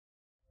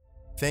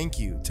Thank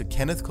you to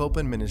Kenneth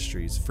Copeland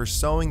Ministries for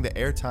sowing the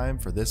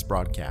airtime for this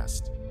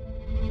broadcast.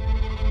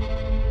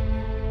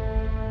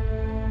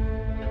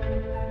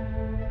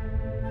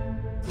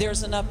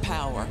 There's enough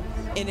power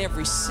in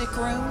every sick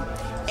room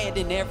and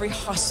in every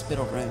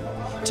hospital room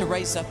to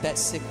raise up that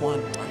sick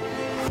one.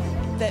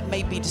 That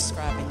may be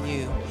describing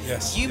you.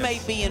 You may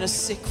be in a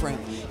sick room.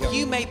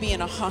 You may be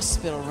in a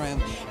hospital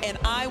room. And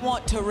I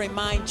want to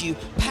remind you,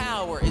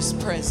 power is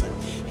present.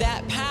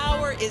 That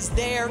power is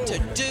there to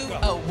do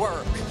a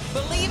work.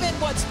 Believe in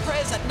what's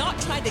present, not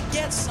trying to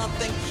get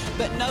something,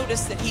 but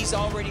notice that He's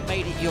already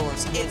made it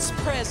yours. It's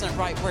present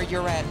right where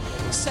you're at.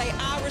 Say,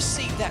 I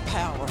receive that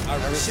power.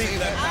 I receive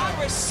that power.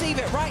 I receive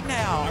it right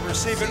now. I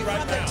receive it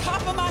right now. From the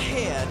top of my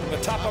head.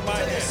 The top of my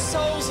head. To the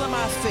soles of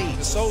my feet.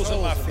 The soles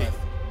of my feet.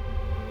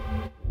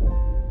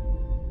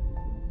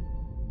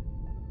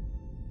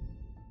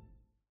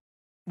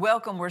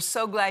 Welcome. We're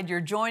so glad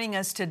you're joining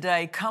us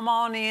today. Come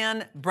on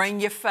in, bring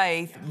your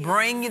faith,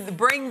 bring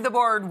the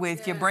Word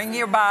with you, bring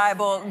your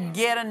Bible,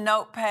 get a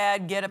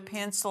notepad, get a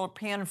pencil, a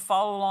pen,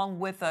 follow along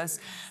with us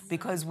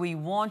because we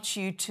want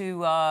you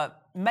to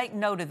make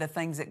note of the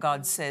things that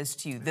God says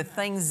to you, the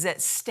things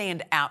that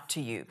stand out to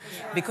you,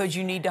 because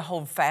you need to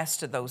hold fast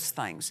to those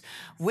things.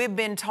 We've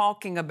been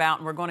talking about,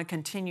 and we're going to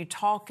continue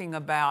talking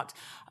about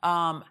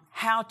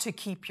how to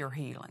keep your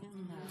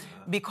healing.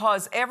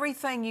 Because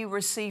everything you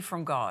receive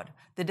from God,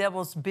 the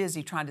devil's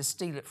busy trying to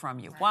steal it from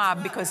you. Why?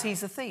 Because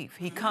he's a thief.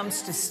 He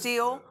comes to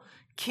steal,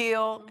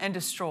 kill, and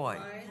destroy.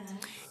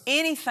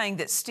 Anything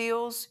that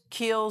steals,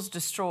 kills,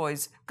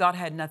 destroys, God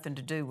had nothing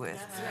to do with.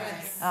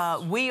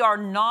 We are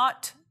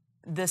not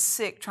the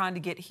sick trying to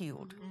get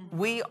healed.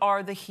 We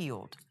are the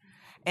healed.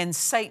 And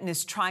Satan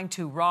is trying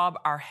to rob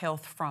our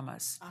health from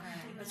us.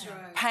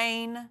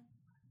 Pain,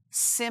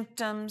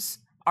 symptoms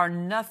are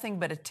nothing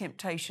but a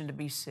temptation to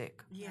be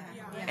sick.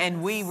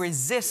 And we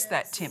resist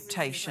that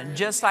temptation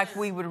just like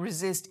we would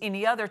resist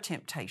any other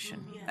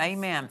temptation.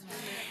 Amen.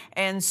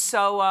 And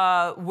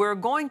so we're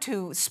going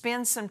to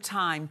spend some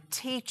time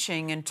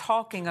teaching and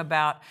talking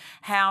about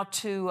how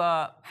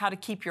to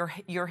keep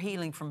your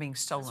healing from being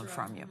stolen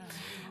from you.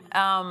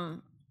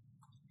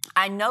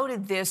 I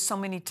noted this so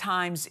many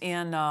times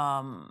in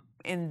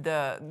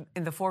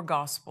the four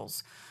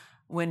Gospels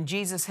when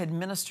Jesus had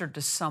ministered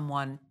to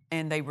someone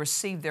and they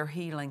received their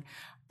healing.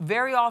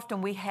 Very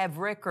often we have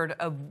record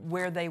of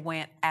where they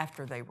went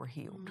after they were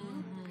healed.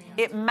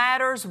 It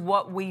matters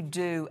what we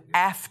do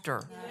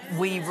after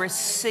we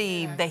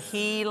receive the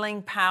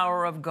healing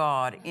power of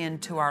God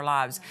into our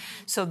lives.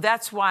 So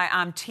that's why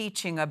I'm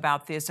teaching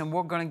about this, and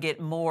we're going to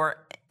get more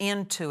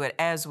into it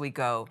as we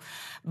go.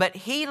 But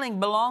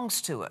healing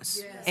belongs to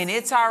us, and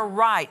it's our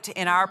right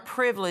and our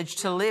privilege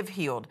to live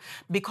healed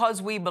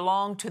because we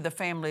belong to the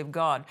family of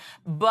God.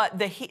 But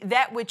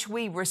that which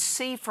we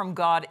receive from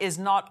God is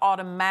not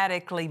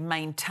automatically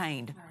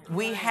maintained.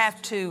 We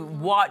have to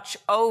watch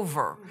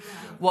over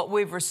what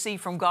we've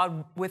received from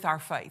God with our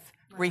faith,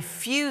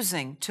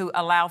 refusing to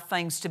allow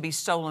things to be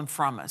stolen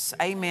from us.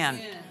 Amen.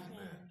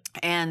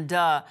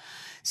 And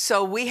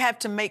so we have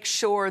to make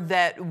sure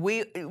that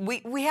we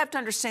have to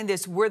understand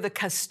this. We're the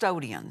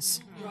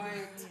custodians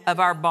of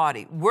our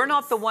body. We're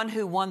not the one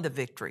who won the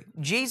victory.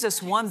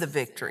 Jesus won the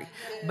victory,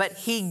 but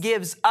He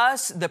gives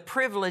us the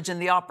privilege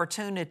and the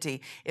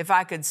opportunity, if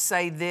I could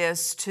say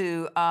this,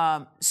 to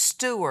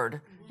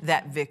steward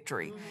that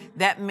victory.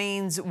 That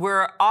means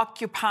we're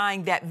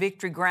occupying that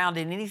victory ground,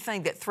 and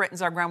anything that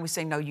threatens our ground, we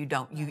say, no, you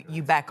don't.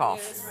 You back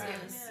off.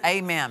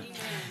 Amen.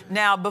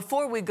 Now,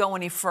 before we go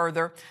any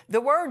further,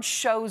 the Word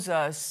shows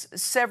us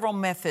several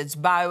methods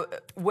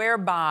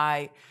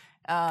whereby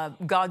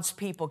God's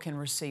people can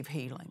receive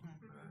healing.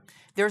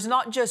 There's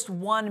not just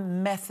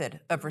one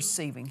method of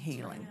receiving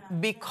healing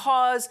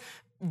because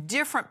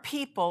different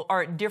people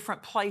are at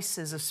different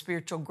places of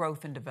spiritual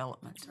growth and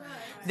development.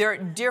 They're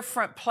at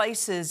different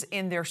places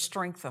in their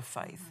strength of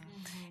faith,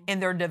 in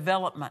their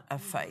development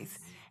of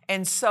faith.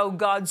 And so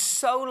God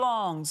so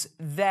longs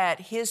that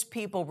His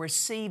people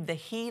receive the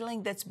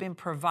healing that's been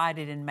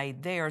provided and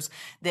made theirs,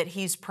 that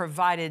He's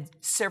provided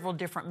several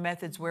different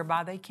methods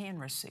whereby they can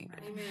receive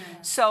it. Amen.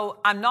 So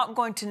I'm not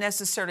going to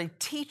necessarily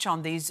teach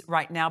on these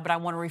right now, but I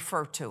want to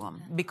refer to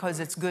them because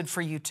it's good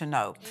for you to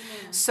know.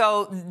 Amen.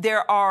 So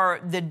there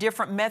are the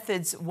different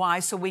methods.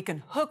 Why? So we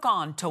can hook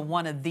on to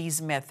one of these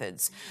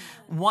methods.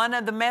 One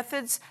of the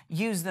methods,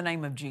 use the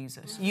name of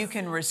Jesus. You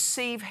can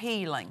receive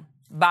healing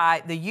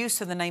by the use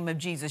of the name of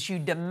Jesus. You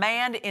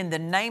demand in the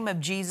name of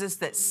Jesus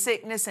that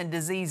sickness and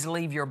disease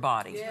leave your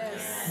body.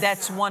 Yes.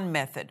 That's one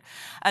method.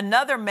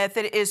 Another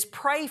method is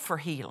pray for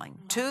healing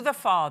to the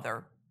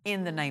Father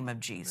in the name of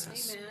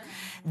Jesus. Amen.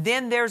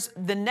 Then there's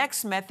the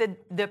next method,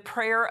 the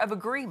prayer of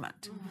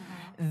agreement.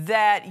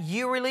 That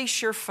you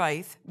release your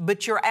faith,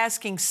 but you're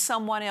asking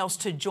someone else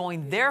to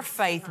join their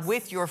faith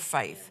with your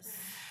faith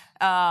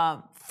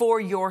for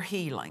your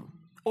healing.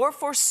 Or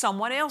for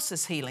someone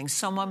else's healing.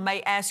 Someone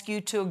may ask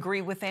you to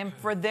agree with them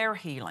for their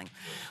healing.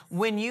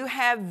 When you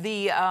have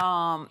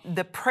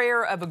the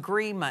prayer of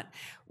agreement,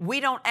 we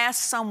don't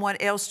ask someone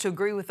else to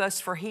agree with us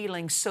for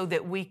healing so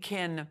that we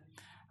can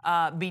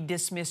be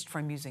dismissed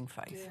from using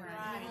faith.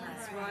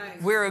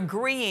 We're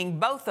agreeing,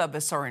 both of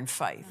us are in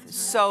faith.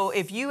 So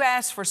if you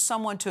ask for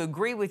someone to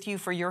agree with you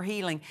for your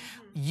healing,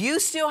 you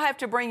still have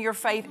to bring your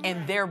faith,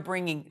 and they're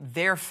bringing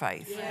their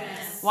faith.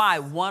 Why?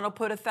 One will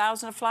put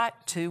 1,000 to flight,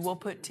 two will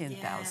put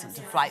 10,000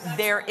 to flight.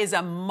 There is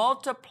a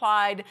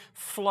multiplied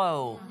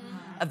flow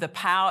of the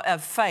power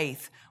of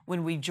faith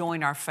when we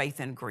join our faith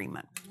in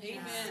agreement.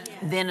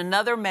 Then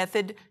another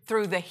method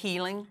through the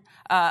healing,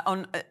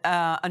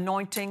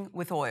 anointing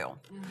with oil.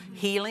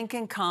 Healing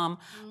can come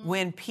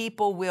when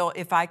people will,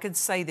 if I could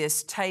say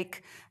this,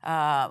 take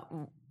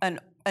an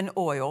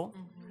oil,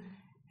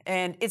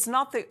 and it's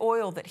not the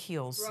oil that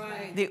heals.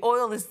 The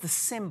oil is the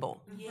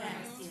symbol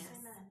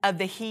of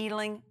the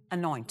healing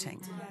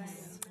anointing.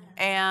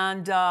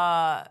 And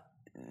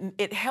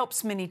it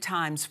helps many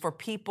times for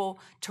people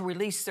to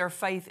release their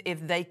faith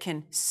if they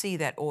can see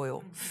that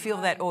oil, feel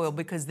that oil,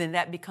 because then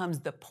that becomes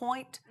the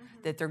point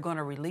that they're going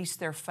to release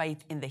their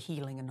faith in the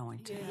healing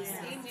anointing.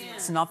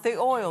 It's not the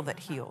oil that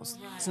heals.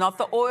 It's not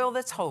the oil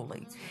that's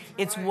holy.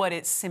 It's what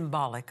it's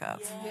symbolic of.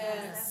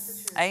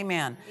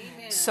 Amen.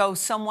 So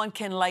someone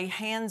can lay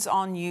hands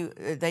on you.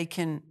 They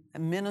can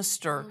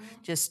minister,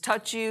 just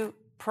touch you,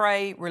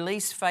 pray,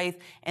 release faith,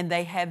 and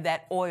they have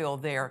that oil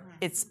there.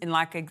 It's and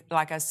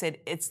like I said,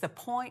 it's the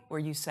point where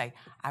you say,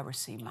 I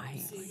receive my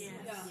healing.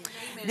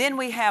 Then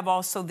we have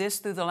also this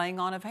through the laying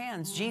on of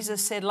hands.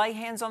 Jesus said, lay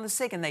hands on the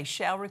sick and they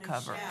shall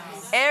recover.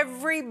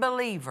 Every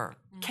believer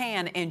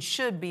can and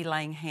should be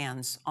laying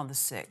hands on the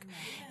sick.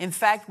 In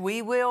fact,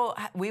 we will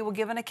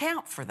give an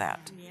account for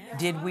that.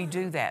 Did we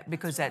do that?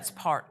 Because that's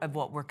part of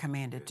what we're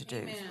commanded to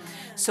do.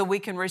 So we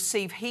can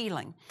receive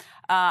healing.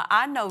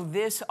 I know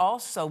this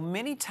also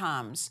many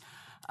times.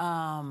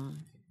 I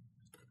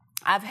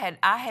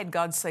had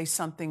God say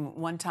something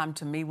one time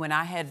to me when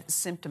I had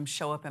symptoms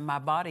show up in my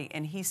body,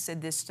 and He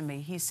said this to me.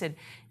 He said,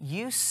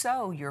 you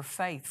sow your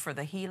faith for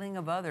the healing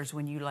of others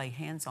when you lay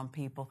hands on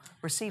people.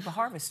 Receive a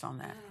harvest on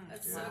that.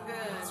 That's so good.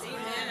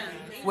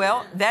 Amen.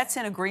 Well, that's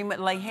in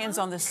agreement. Lay hands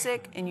on the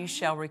sick and you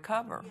shall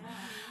recover.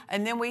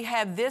 And then we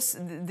have this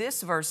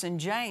verse in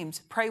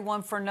James, pray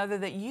one for another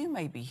that you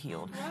may be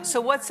healed.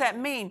 So what's that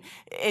mean?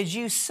 As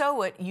you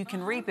sow it, you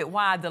can reap it.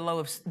 Why? The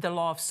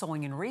law of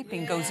sowing and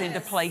reaping goes into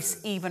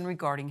place even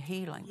regarding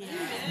healing.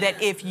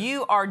 That if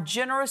you are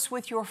generous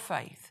with your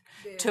faith,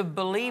 to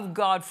believe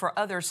God for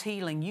others'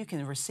 healing, you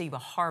can receive a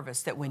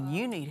harvest that when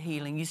you need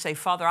healing, you say,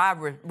 Father, I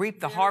reap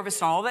the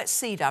harvest on all that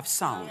seed I've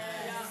sown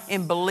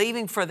in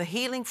believing for the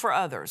healing for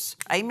others.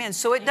 Amen.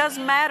 So it does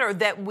matter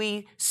that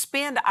we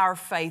spend our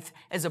faith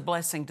as a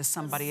blessing to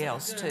somebody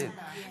else too,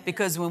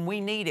 because when we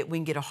need it, we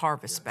can get a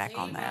harvest back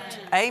on that.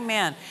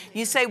 Amen.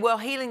 You say, well,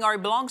 healing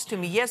already belongs to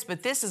me. Yes,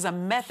 but this is a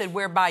method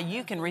whereby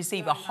you can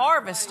receive a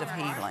harvest of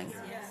healing,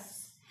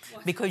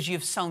 because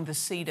you've sown the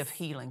seed of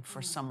healing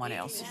for someone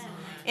else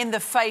in the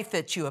faith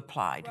that you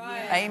applied.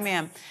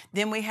 Amen.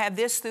 Then we have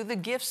this through the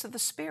gifts of the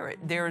Spirit.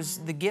 There's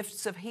the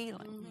gifts of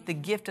healing, the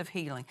gift of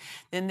healing.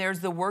 Then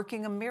there's the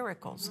working of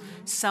miracles.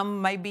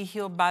 Some may be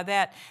healed by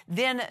that.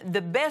 Then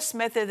the best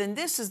method, and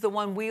this is the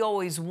one we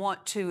always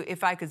want to,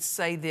 if I could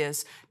say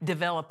this,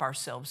 develop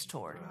ourselves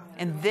toward.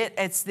 And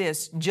it's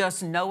this,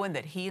 just knowing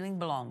that healing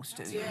belongs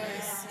to you.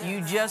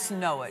 You just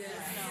know it.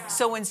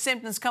 So when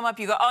symptoms come up,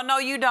 you go, oh, no,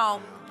 you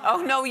don't. Oh,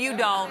 no, you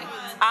don't.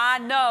 I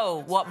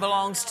know what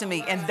belongs to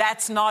me, and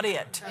that's not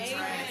it.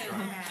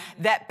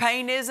 That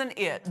pain isn't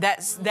it.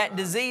 That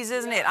disease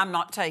isn't it. I'm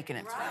not taking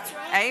it.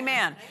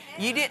 Amen.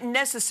 You didn't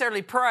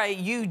necessarily pray.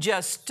 You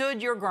just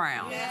stood your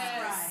ground.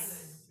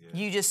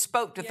 You just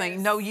spoke to things.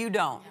 No, you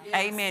don't.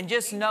 Amen.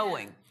 Just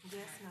knowing.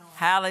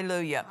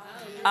 Hallelujah.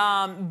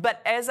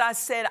 But as I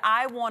said,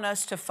 I want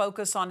us to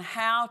focus on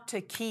how to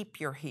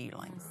keep your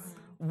healing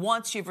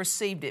once you've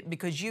received it,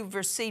 because you've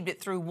received it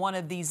through one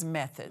of these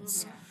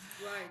methods.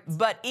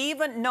 But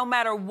even no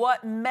matter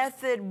what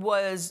method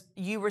was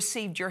you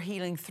received your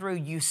healing through,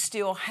 you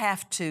still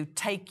have to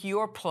take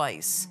your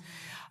place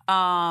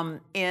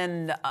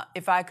in,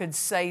 if I could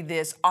say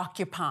this,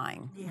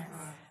 occupying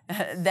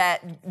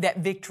that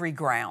victory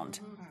ground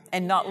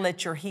and not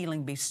let your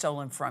healing be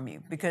stolen from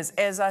you. Because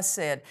as I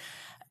said,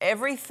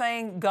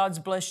 everything God's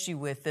blessed you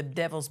with, the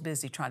devil's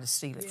busy trying to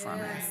steal it from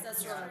you.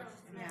 That's right.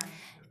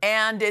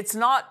 And it's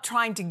not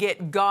trying to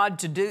get God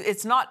to do,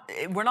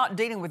 we're not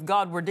dealing with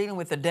God, we're dealing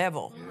with the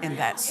devil in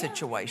that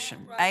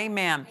situation.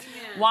 Amen.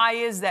 Why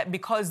is that?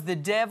 Because the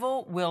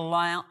devil will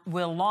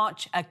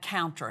launch a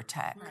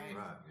counterattack,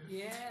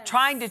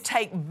 trying to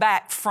take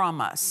back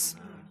from us,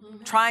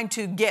 trying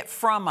to get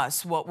from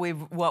us what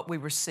we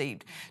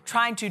received,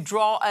 trying to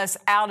draw us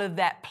out of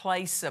that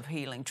place of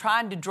healing,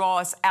 trying to draw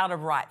us out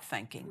of right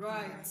thinking.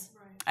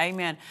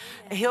 Amen.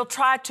 He'll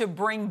try to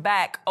bring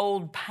back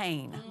old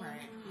pain.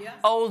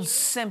 Old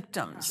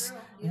symptoms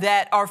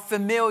that are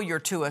familiar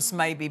to us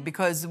maybe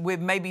because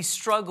we've maybe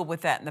struggled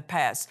with that in the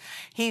past.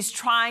 He's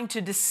trying to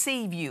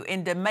deceive you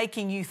into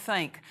making you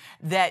think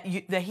that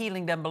the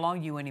healing doesn't belong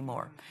to you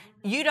anymore.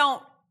 You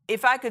don't,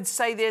 if I could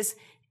say this,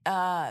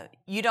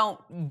 you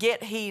don't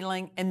get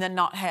healing and then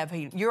not have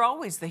healing. You're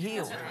always the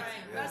healed.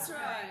 That's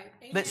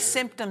right. But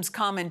symptoms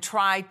come and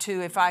try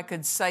to, if I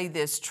could say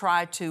this,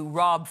 try to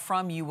rob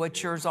from you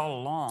what's yours all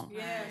along.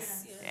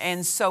 Yes.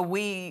 And so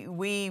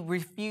we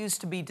refuse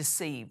to be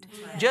deceived.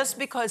 Just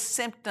because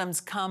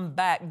symptoms come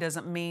back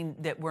doesn't mean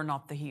that we're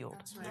not the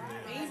healed.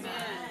 Amen.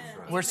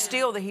 We're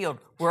still the healed.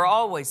 We're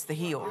always the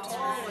healed.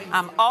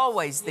 I'm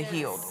always the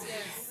healed.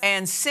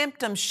 And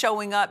symptoms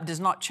showing up does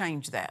not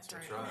change that.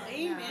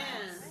 Amen.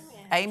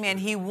 Amen.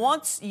 He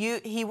wants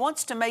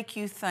to make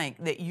you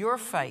think that your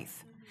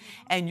faith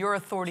and your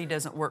authority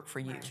doesn't work for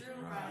you.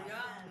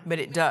 But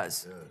it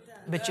does.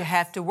 But you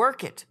have to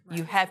work it.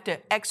 You have to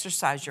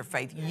exercise your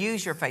faith,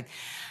 use your faith.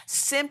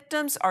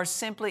 Symptoms are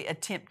simply a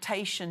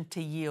temptation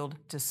to yield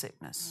to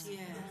sickness.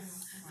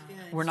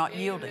 We're not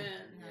yielding.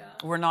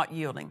 We're not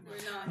yielding.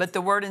 But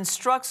the Word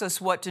instructs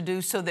us what to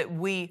do so that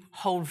we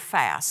hold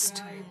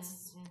fast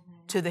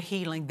to the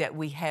healing that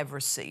we have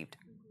received.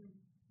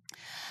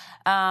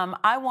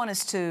 I want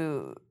us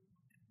to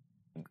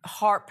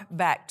harp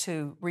back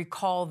to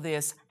recall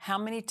this. How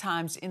many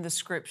times in the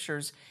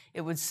Scriptures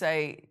it would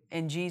say,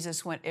 and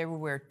Jesus went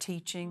everywhere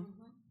teaching,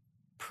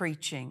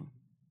 preaching,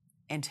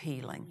 and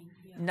healing.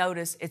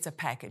 Notice it's a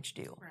package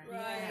deal.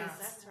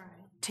 That's right.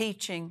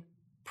 Teaching,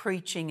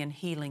 preaching, and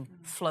healing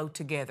flow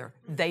together.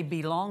 They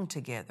belong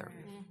together.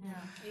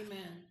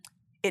 Amen.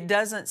 It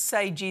doesn't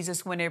say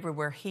Jesus went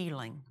everywhere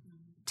healing,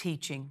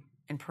 teaching,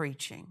 and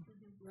preaching.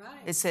 Right.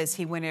 It says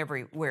he went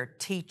everywhere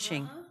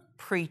teaching,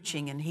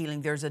 preaching, and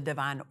healing. There's a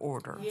divine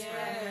order.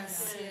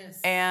 Yes.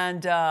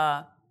 And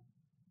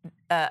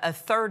a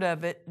third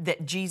of it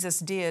that Jesus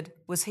did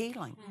was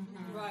healing.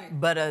 Right.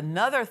 But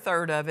another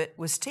third of it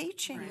was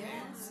teaching.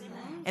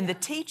 And the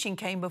teaching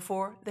came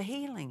before the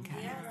healing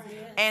came.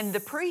 And the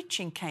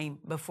preaching came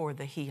before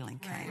the healing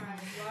came.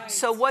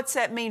 So what's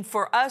that mean?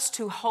 For us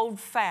to hold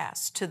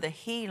fast to the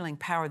healing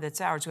power that's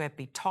ours, we have to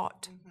be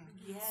taught.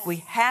 We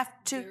have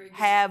to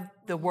have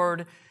the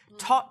Word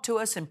taught to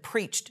us and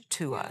preached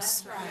to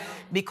us,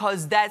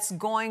 because that's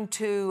going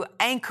to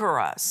anchor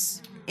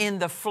us in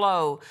the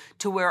flow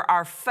to where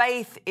our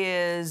faith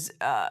is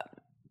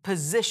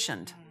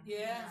positioned,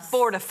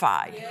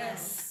 fortified,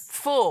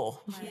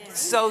 full,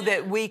 so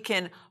that we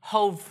can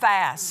hold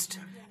fast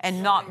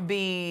and not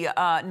be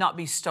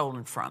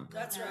stolen from.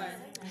 That's right.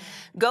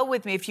 Go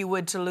with me, if you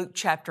would, to Luke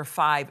chapter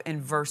 5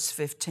 and verse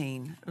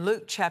 15.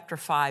 Luke chapter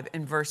 5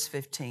 and verse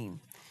 15.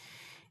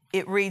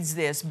 It reads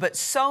this, "But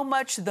so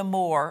much the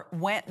more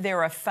went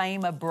there a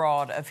fame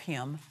abroad of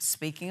him,"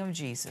 speaking of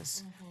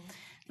Jesus.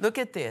 Look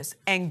at this.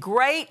 "And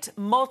great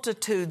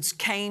multitudes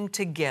came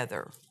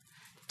together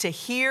to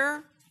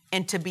hear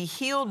and to be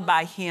healed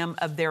by him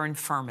of their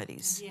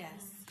infirmities." Yes.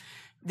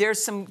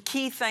 There's some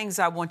key things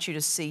I want you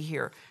to see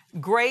here.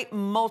 Great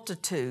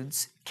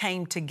multitudes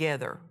came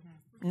together.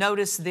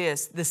 Notice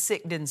this, the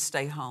sick didn't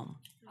stay home.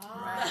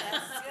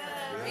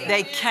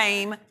 They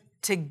came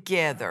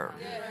together.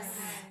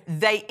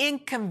 They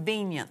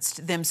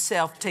inconvenienced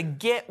themselves to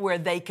get where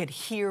they could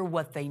hear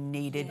what they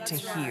needed to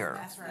hear.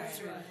 That's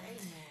right.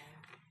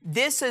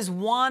 This is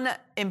one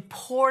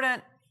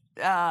important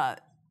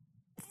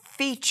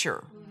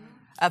feature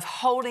of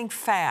holding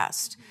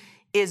fast,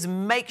 is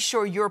make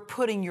sure you're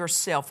putting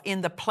yourself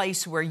in the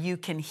place where you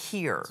can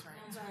hear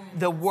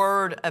the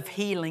word of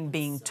healing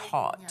being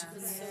taught.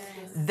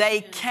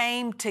 They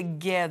came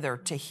together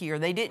to hear.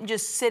 They didn't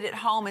just sit at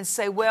home and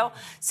say, well,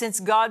 since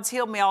God's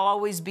healed me, I'll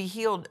always be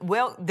healed.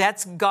 Well,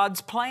 that's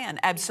God's plan,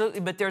 absolutely.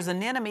 But there's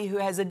an enemy who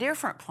has a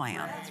different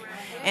plan,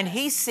 and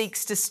he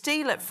seeks to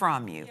steal it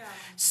from you.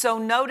 So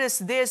notice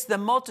this, the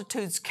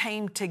multitudes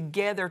came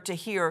together to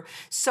hear.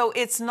 So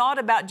it's not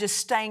about just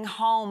staying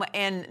home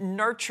and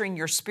nurturing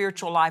your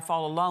spiritual life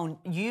all alone.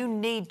 You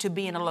need to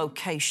be in a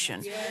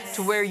location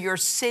to where you're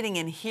sitting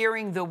and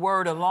hearing the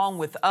word along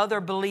with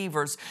other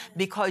believers,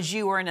 because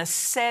you are in a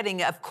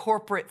setting of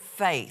corporate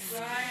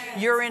faith.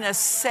 You're in a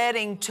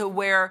setting to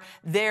where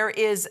there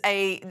is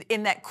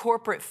in that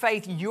corporate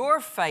faith, your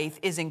faith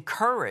is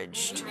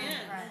encouraged.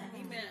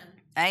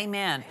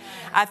 Amen.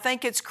 I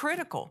think it's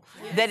critical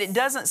that it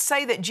doesn't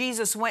say that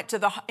Jesus went to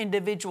the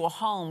individual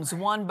homes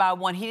one by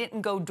one. He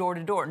didn't go door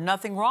to door.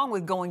 Nothing wrong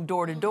with going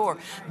door to door.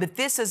 But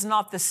this is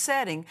not the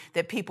setting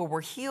that people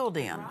were healed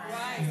in.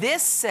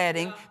 This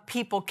setting,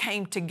 people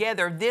came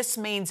together. This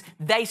means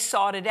they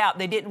sought it out.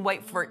 They didn't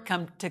wait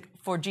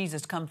for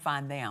Jesus to come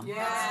find them.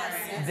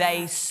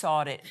 They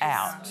sought it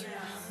out.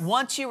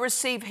 Once you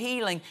receive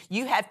healing,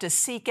 you have to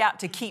seek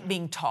out to keep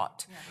being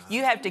taught.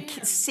 You have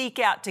to seek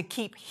out to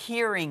keep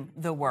hearing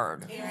the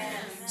word.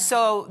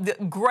 So the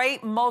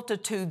great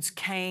multitudes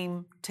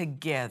came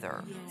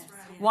together.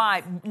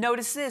 Why?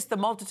 Notice this, the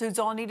multitudes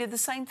all needed the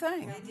same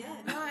thing.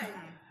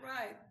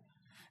 Right.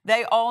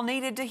 They all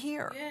needed to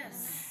hear.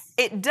 Yes.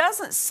 It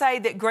doesn't say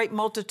that great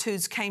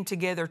multitudes came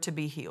together to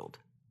be healed.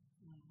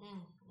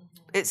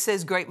 It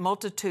says great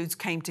multitudes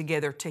came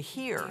together to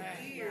hear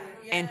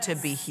and to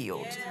be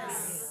healed.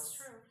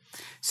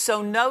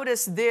 So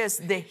notice this,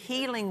 the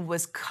healing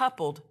was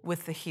coupled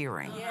with the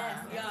hearing.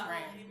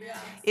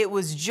 It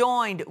was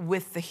joined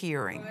with the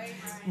hearing.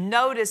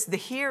 Notice the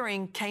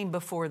hearing came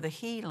before the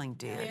healing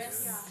did.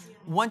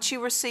 Once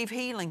you receive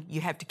healing,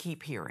 you have to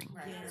keep hearing.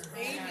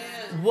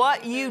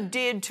 What you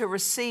did to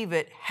receive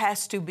it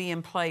has to be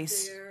in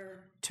place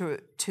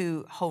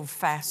to hold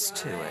fast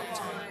to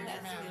it.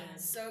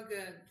 So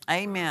good.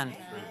 Amen.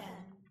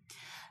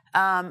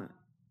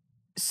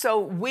 So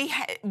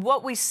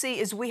what we see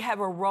is we have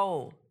a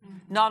role,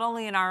 not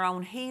only in our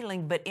own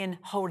healing, but in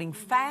holding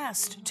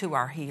fast to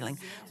our healing.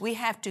 We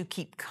have to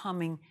keep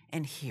coming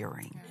and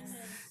hearing.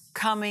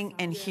 Coming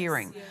and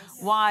hearing.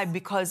 Why?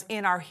 Because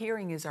in our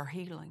hearing is our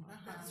healing.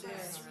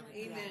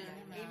 Amen.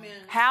 Amen.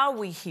 How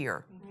we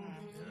hear.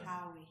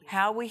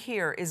 How we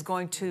hear is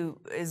going to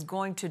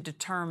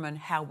determine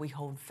how we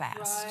hold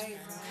fast. Right.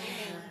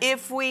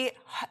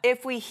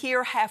 If we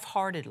hear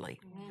half-heartedly,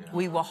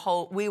 we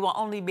will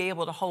only be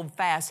able to hold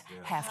fast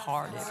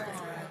half-heartedly.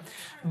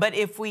 But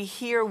if we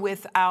hear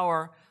with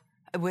a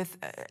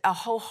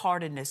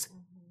wholeheartedness,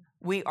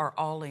 we are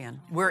all in.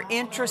 We're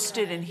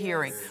interested in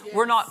hearing.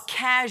 We're not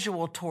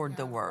casual toward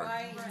the word.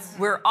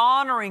 We're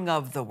honoring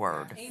of the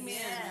word.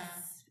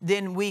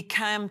 Then we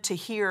come to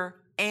hear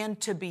and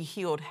to be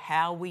healed.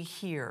 How we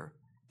hear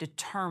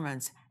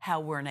determines how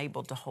we're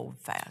enabled to hold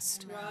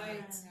fast.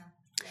 Right.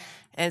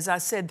 As I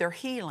said, their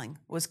healing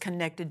was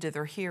connected to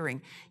their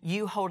hearing.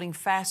 You holding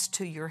fast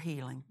to your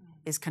healing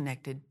is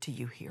connected to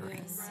you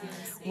hearing.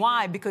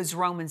 Why? Because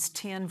Romans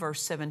 10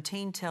 verse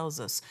 17 tells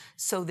us,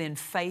 so then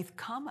faith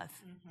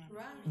cometh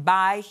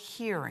by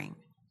hearing.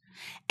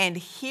 And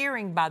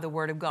hearing by the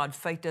word of God.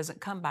 Faith doesn't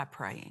come by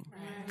praying.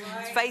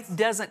 Faith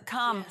doesn't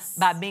come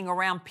by being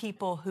around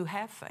people who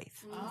have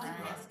faith.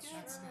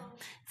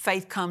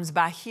 Faith comes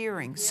by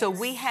hearing. So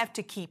we have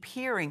to keep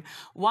hearing.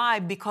 Why?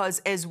 Because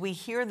as we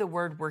hear the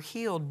word, we're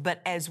healed.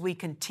 But as we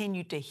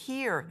continue to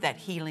hear that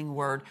healing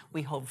word,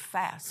 we hold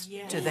fast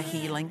to the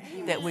healing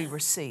that we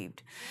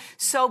received.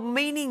 So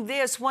meaning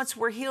this, once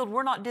we're healed,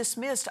 we're not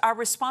dismissed. Our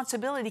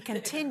responsibility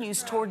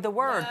continues toward the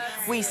word.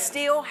 We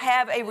still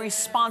have a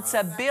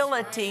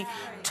responsibility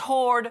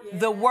toward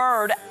the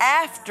word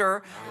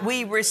after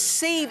we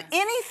receive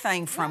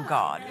anything from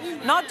God.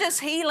 Not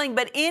just healing,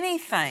 but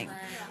anything.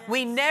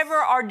 We never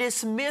are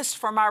dismissed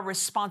from our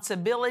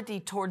responsibility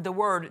toward the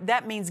word.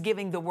 That means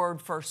giving the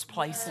word first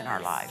place in our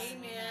life.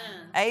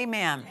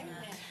 Amen.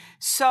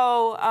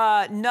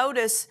 So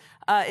notice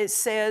it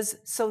says,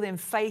 so then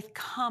faith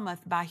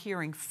cometh by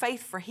hearing.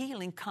 Faith for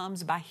healing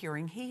comes by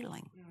hearing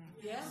healing.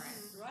 Yes.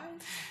 Right.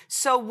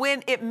 So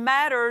when it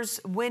matters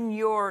when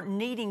you're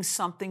needing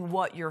something,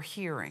 what you're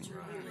hearing.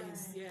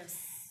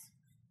 Yes.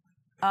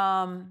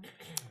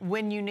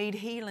 When you need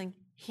healing,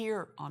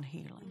 hear on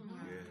healing.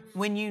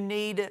 When you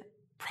need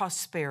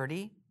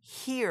prosperity,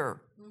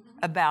 hear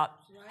about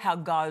how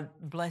God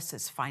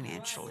blesses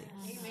financially.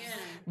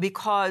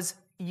 Because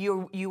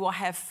you will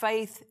have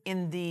faith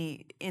in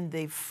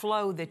the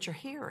flow that you're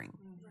hearing.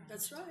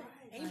 That's right.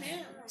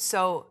 Amen.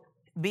 So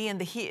be in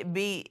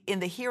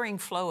the hearing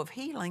flow of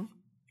healing,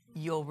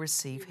 you'll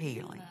receive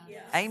healing.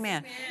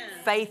 Amen.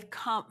 Faith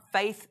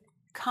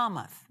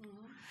cometh.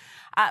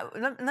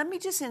 Let me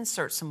just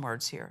insert some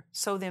words here.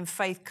 So then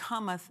faith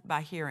cometh by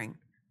hearing.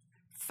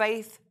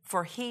 Faith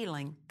for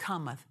healing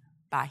cometh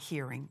by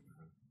hearing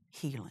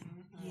healing.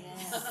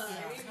 Yes.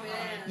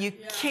 You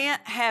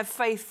can't have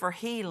faith for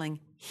healing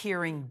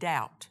hearing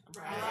doubt.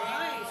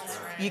 Right.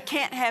 You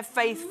can't have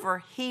faith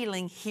for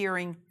healing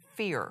hearing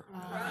fear.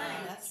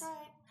 That's right.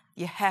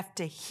 You have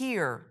to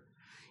hear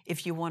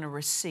if you want to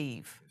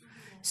receive.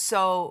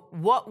 So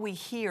what we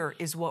hear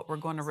is what we're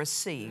going to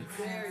receive.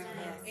 Very good.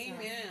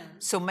 Amen.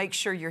 So make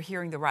sure you're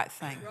hearing the right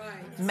thing.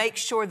 Right. Make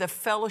sure the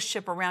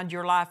fellowship around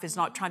your life is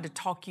not trying to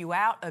talk you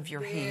out of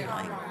your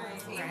healing.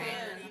 Amen.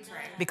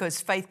 Because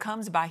faith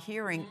comes by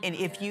hearing, and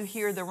if you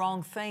hear the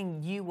wrong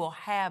thing, you will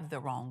have the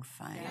wrong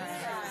thing.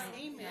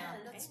 Amen.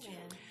 That's true.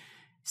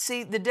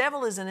 See, the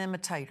devil is an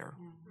imitator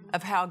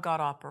of how God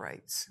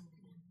operates.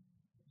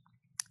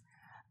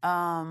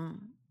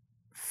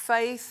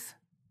 Faith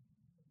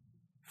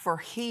for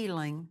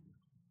healing,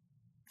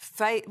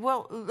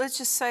 let's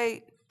just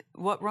say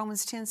what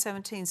Romans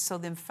 10:17, so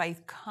then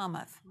faith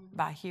cometh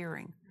by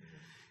hearing.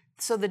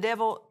 So the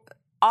devil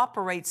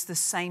operates the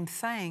same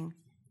thing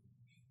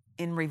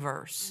in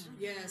reverse,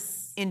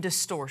 Yes. in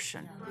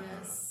distortion.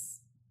 Yes.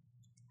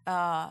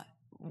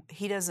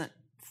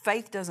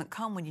 Faith doesn't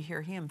come when you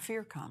hear him,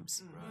 fear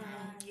comes.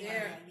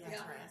 There.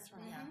 Yeah.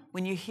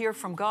 When you hear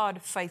from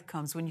God, faith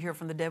comes. When you hear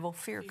from the devil,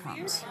 fear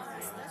comes.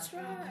 That's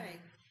right.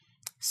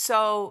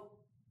 So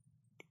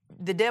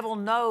the devil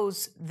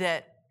knows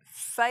that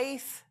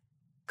faith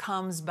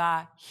comes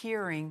by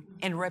hearing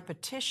and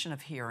repetition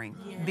of hearing,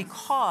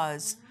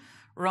 because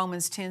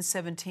Romans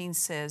 10:17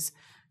 says,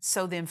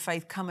 so then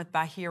faith cometh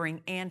by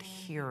hearing and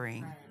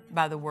hearing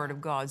by the word of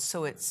God.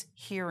 So it's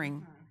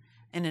hearing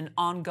in an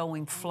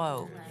ongoing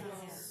flow.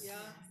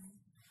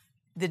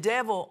 The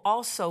devil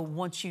also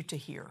wants you to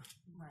hear.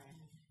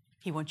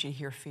 He wants you to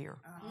hear fear.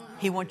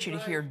 He wants you to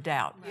hear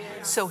doubt.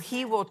 So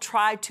he will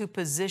try to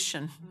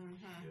position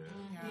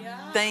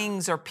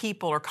things or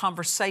people or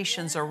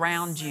conversations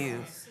around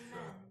you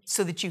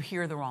so that you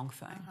hear the wrong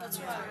thing. That's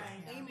right.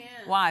 Amen.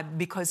 Why?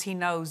 Because he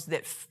knows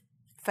that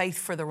faith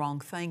for the wrong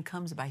thing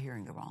comes by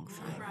hearing the wrong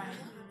thing.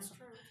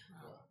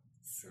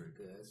 So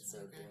good. So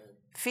good.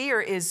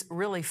 Fear is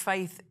really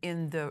faith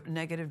in the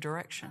negative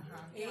direction.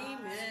 Amen.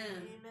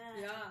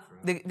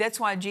 Yeah. That's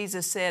why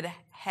Jesus said,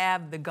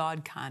 have the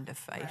God kind of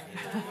faith.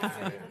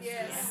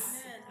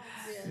 Yes.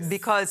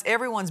 Because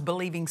everyone's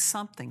believing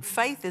something.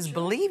 Faith is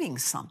believing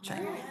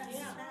something.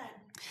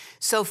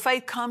 So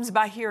faith comes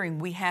by hearing.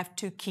 We have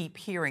to keep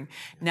hearing.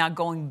 Now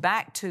going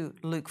back to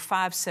Luke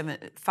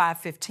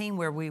 5:15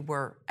 where we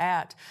were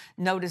at,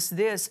 notice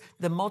this,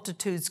 the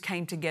multitudes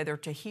came together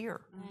to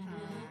hear.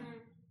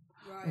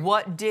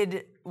 What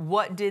did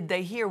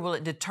they hear? Well,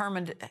 it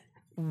determined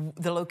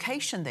the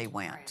location they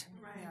went.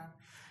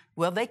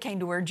 Well, they came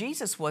to where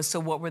Jesus was, so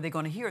what were they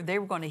going to hear? They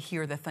were going to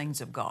hear the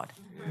things of God.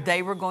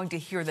 They were going to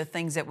hear the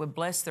things that would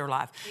bless their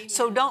life.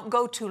 So don't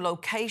go to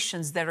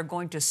locations that are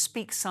going to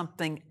speak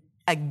something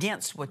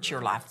against what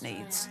your life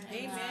needs,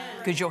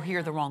 because you'll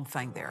hear the wrong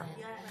thing there.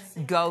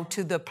 Go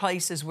to the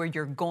places where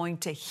you're going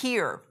to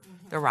hear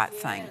the right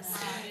thing.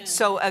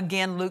 So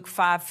again, Luke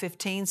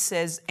 5:15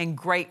 says, and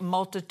great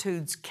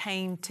multitudes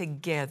came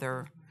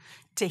together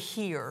to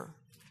hear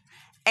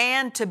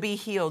and to be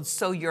healed.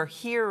 So your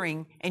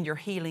hearing and your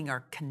healing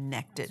are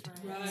connected.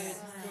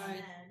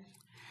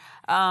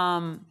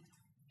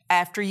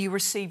 After you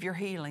receive your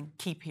healing,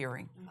 keep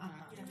hearing.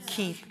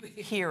 Keep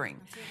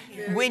hearing.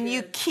 When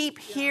you keep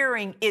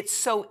hearing, it's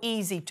so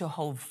easy to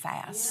hold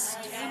fast.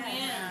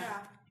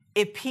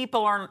 If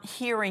people aren't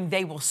hearing,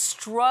 they will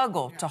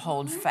struggle to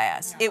hold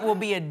fast. It will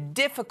be a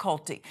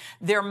difficulty.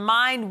 Their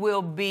mind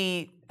will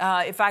be,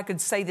 if I could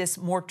say this,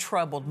 more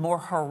troubled, more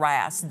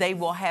harassed. They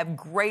will have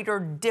greater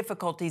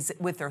difficulties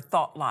with their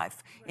thought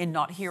life in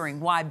not hearing.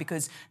 Why?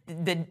 Because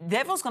the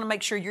devil's going to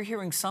make sure you're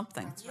hearing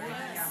something.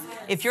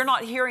 If you're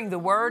not hearing the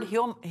word,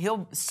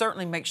 he'll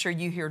certainly make sure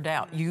you hear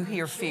doubt, you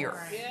hear fear.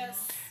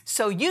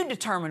 So you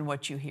determine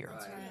what you hear.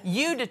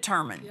 You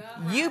determine.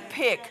 You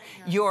pick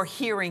your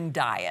hearing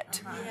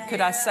diet. Could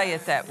I say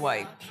it that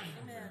way?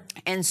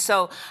 And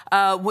so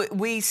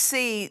we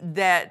see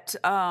that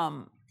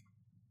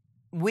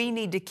we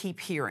need to keep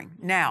hearing.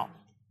 Now,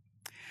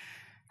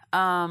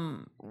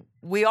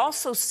 we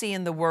also see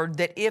in the Word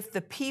that if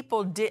the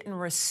people didn't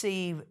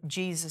receive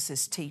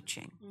Jesus'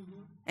 teaching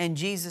and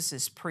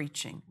Jesus'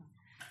 preaching,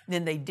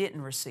 then they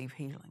didn't receive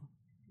healing.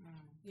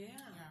 Yeah.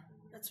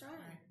 That's right.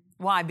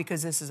 Why?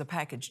 Because this is a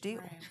package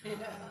deal. Amen.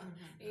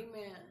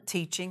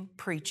 Teaching,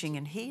 preaching,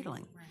 and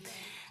healing.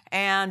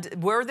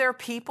 And were there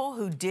people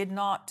who did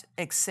not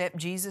accept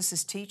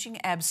Jesus' teaching?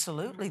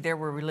 Absolutely. There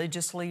were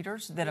religious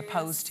leaders that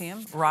opposed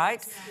him,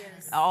 right?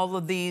 All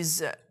of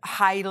these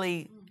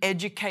highly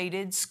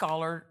educated,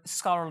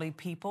 scholarly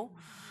people.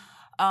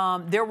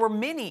 There were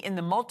many in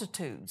the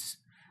multitudes.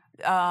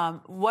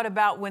 What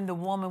about when the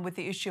woman with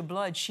the issue of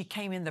blood, she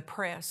came in the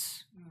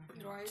press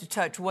to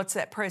touch? What's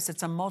that press?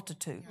 It's a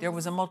multitude. There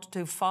was a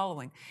multitude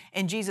following.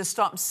 And Jesus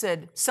stopped and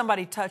said,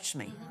 somebody touched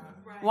me.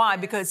 Why?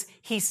 Because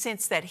he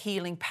sensed that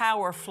healing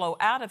power flow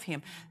out of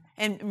him.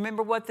 And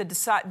remember what the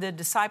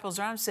disciples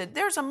around him said,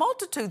 there's a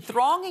multitude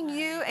thronging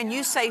you, and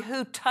you say,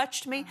 who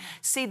touched me?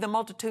 See, the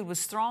multitude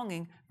was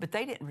thronging, but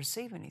they didn't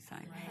receive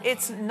anything.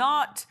 It's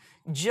not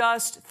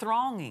just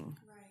thronging.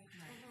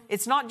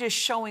 It's not just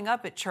showing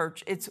up at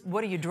church. It's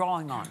what are you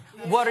drawing on?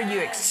 What are you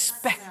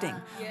expecting?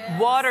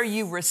 What are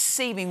you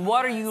receiving?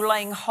 What are you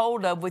laying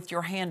hold of with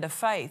your hand of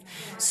faith?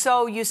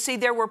 So you see,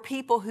 there were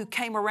people who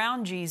came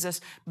around Jesus,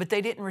 but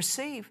they didn't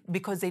receive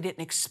because they didn't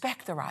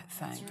expect the right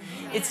thing.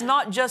 It's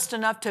not just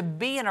enough to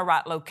be in a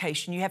right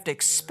location. You have to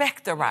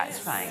expect the right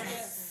thing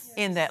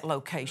in that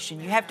location.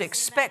 You have to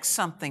expect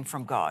something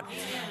from God.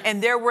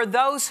 And there were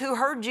those who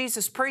heard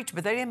Jesus preach,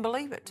 but they didn't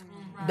believe it.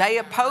 They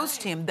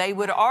opposed him. They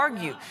would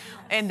argue.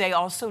 And they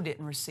also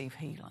didn't receive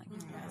healing.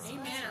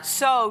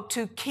 So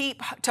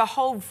to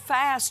hold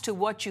fast to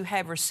what you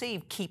have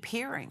received, keep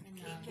hearing.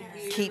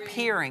 Keep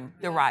hearing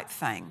the right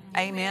thing.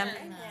 Amen.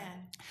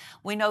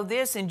 We know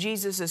this in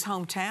Jesus'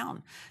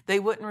 hometown. They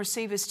wouldn't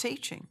receive his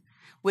teaching,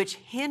 which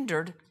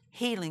hindered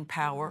healing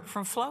power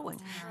from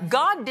flowing.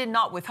 God did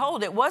not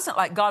withhold. It wasn't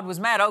like God was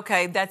mad.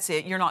 Okay, that's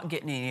it. You're not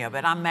getting any of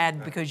it. I'm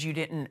mad because you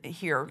didn't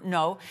hear.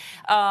 No,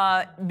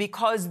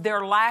 because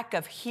their lack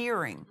of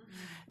hearing,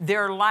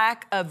 their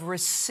lack of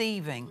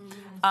receiving,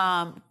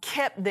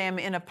 kept them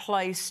in a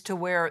place to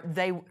where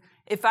they,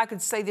 if I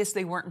could say this,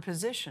 they weren't in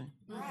position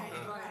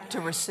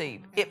to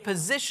receive. It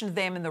positioned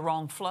them in the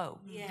wrong flow.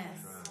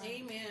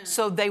 Amen.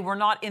 So they were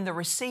not in the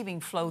receiving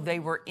flow. They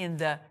were in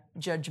the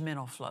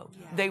judgmental flow.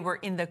 They were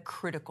in the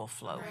critical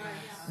flow.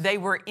 They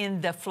were in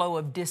the flow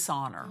of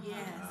dishonor.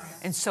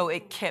 And so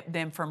it kept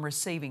them from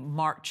receiving.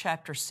 Mark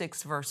chapter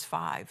 6, verse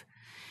 5.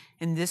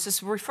 And this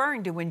is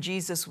referring to when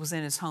Jesus was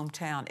in his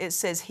hometown. It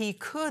says he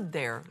could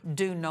there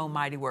do no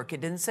mighty work. It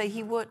didn't say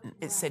he wouldn't.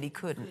 It said he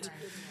couldn't.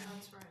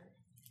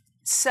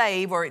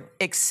 save, or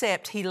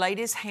except he laid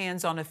his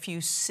hands on a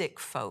few sick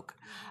folk.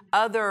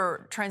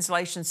 Other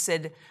translations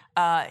said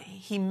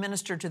he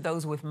ministered to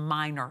those with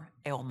minor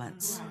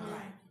ailments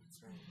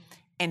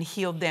and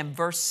healed them.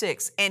 Verse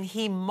 6, and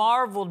he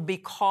marveled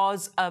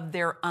because of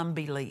their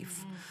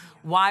unbelief.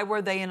 Why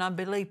were they in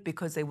unbelief?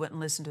 Because they wouldn't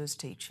listen to his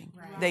teaching.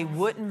 They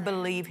wouldn't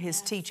believe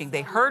his teaching.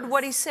 They heard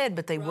what he said,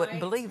 but they wouldn't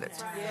believe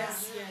it.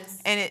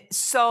 And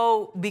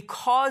so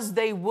because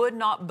they would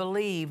not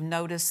believe,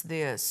 notice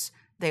this,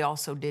 they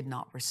also did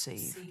not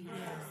receive.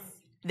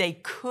 They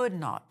could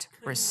not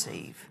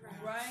receive.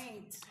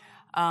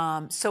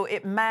 So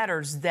it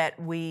matters that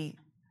we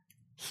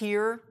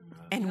hear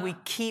and we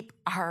keep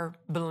our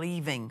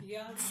believing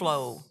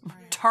flow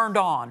turned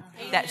on,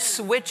 that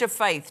switch of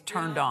faith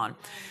turned on.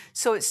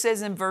 So it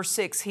says in verse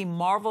 6, he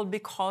marveled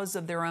because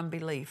of their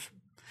unbelief.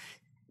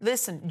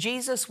 Listen,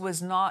 Jesus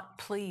was not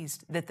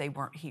pleased that they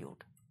weren't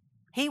healed.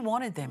 He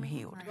wanted them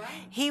healed.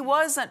 He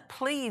wasn't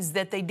pleased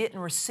that they didn't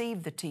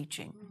receive the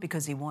teaching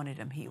because he wanted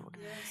them healed.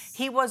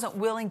 He wasn't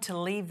willing to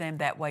leave them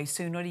that way.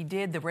 Soon what he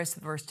did, the rest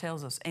of the verse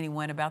tells us, and he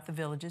went about the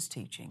villages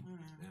teaching.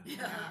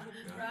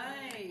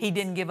 He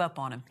didn't give up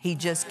on them. He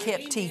just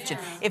kept teaching.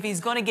 If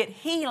he's going to get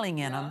healing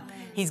in them,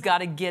 he's got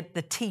to get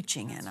the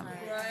teaching in them.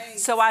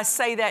 So I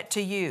say that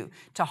to you,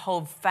 to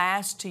hold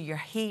fast to your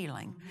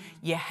healing,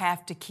 you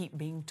have to keep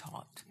being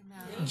taught.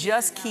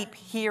 Just keep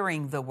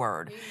hearing the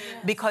word,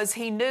 because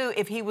he knew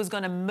if he was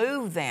going to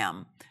move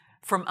them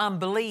from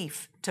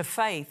unbelief to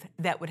faith,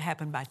 that would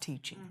happen by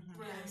teaching.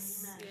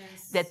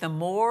 That the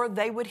more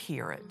they would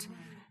hear it,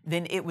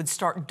 then it would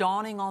start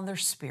dawning on their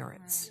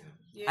spirits.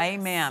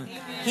 Amen.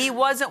 He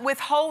wasn't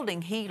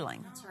withholding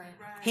healing.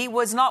 He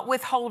was not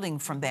withholding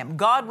from them.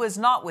 God was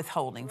not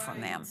withholding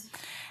from them.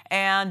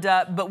 And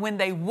but when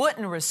they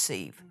wouldn't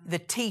receive the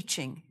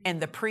teaching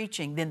and the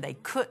preaching, then they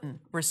couldn't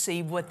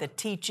receive what the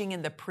teaching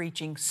and the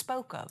preaching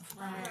spoke of.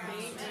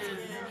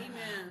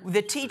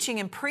 The teaching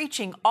and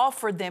preaching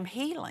offered them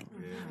healing.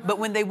 But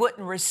when they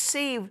wouldn't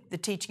receive the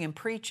teaching and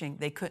preaching,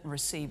 they couldn't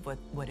receive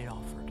what it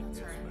offered.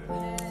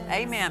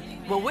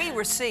 Amen. Well, we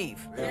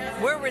receive.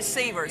 We're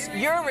receivers.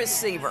 You're a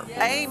receiver.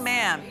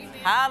 Amen.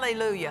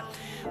 Hallelujah.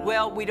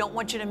 Well, we don't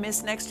want you to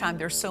miss next time.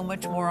 There's so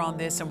much more on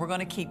this, and we're going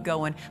to keep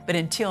going. But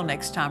until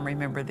next time,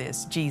 remember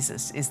this: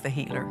 Jesus is the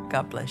healer.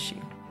 God bless you.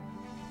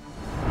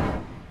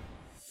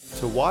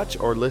 To watch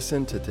or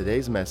listen to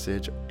today's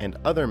message and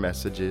other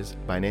messages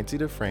by Nancy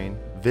Dufresne,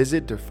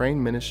 visit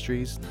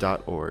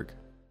DufresneMinistries.org.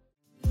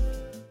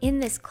 In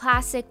this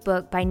classic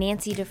book by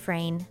Nancy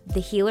Dufresne,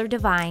 The Healer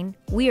Divine,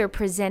 we are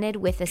presented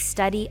with a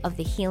study of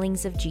the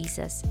healings of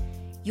Jesus.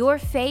 Your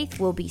faith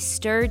will be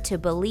stirred to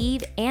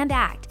believe and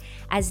act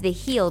as the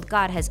healed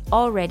God has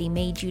already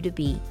made you to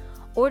be.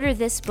 Order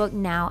this book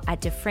now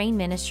at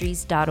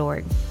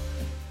DufresneMinistries.org.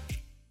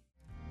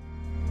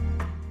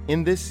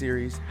 In this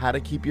series, How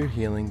to Keep Your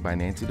Healing by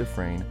Nancy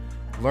Dufresne,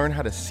 learn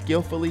how to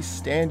skillfully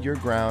stand your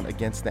ground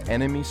against the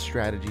enemy's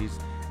strategies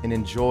and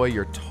enjoy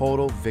your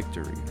total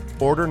victory.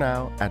 Order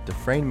now at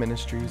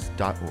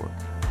DufresneMinistries.org.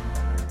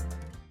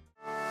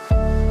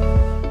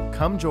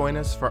 Come join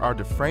us for our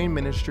Dufresne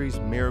Ministries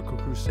Miracle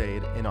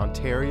Crusade in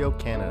Ontario,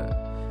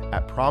 Canada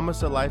at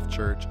Promise of Life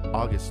Church,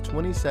 August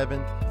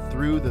 27th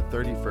through the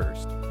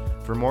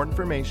 31st. For more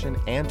information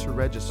and to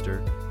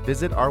register,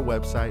 visit our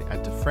website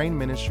at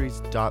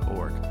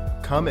DufresneMinistries.org.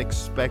 Come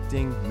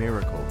expecting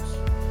miracles.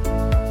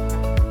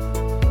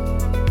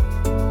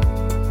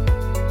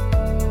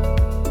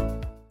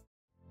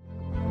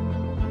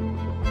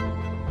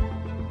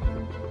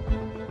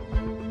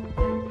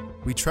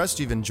 We trust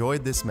you've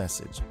enjoyed this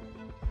message.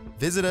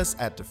 Visit us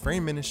at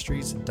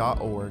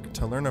DufresneMinistries.org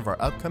to learn of our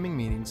upcoming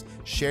meetings,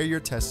 share your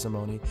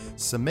testimony,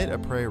 submit a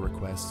prayer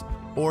request,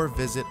 or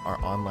visit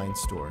our online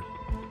store.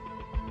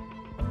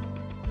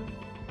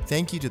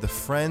 Thank you to the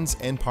friends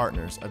and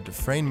partners of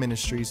Dufresne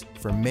Ministries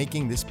for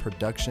making this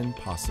production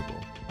possible.